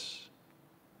sinfulness.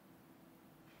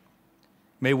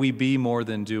 May we be more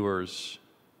than doers,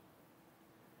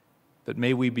 but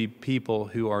may we be people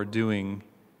who are doing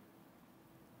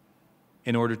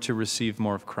in order to receive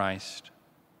more of Christ.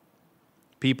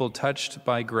 People touched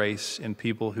by grace and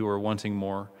people who are wanting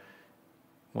more,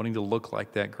 wanting to look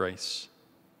like that grace.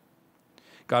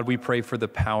 God, we pray for the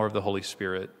power of the Holy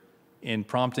Spirit in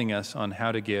prompting us on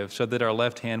how to give so that our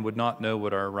left hand would not know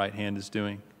what our right hand is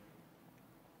doing.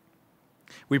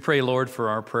 We pray, Lord, for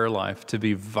our prayer life to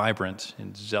be vibrant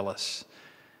and zealous,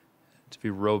 to be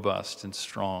robust and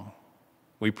strong.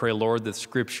 We pray, Lord, that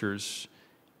scriptures,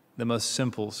 the most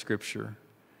simple scripture,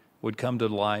 would come to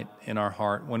light in our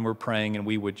heart when we're praying, and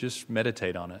we would just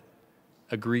meditate on it,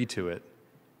 agree to it.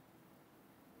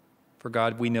 For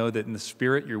God, we know that in the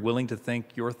Spirit you're willing to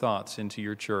think your thoughts into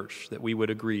your church, that we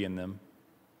would agree in them.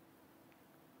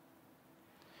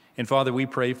 And Father, we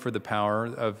pray for the power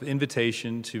of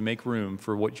invitation to make room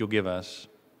for what you'll give us,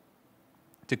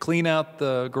 to clean out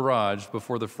the garage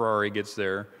before the Ferrari gets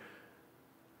there.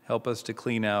 Help us to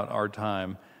clean out our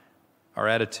time, our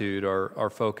attitude, our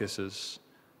focuses,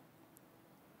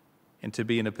 and to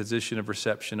be in a position of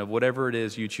reception of whatever it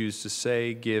is you choose to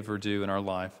say, give, or do in our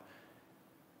life,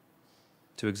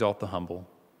 to exalt the humble.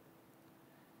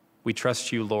 We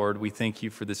trust you, Lord. We thank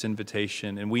you for this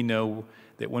invitation, and we know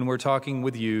that when we're talking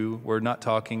with you, we're not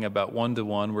talking about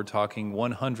one-to-one, we're talking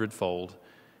 100-fold,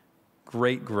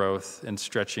 great growth and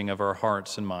stretching of our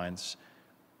hearts and minds.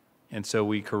 And so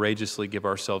we courageously give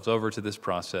ourselves over to this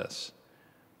process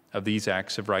of these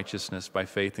acts of righteousness by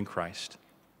faith in Christ.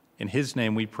 In his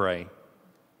name we pray.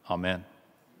 Amen.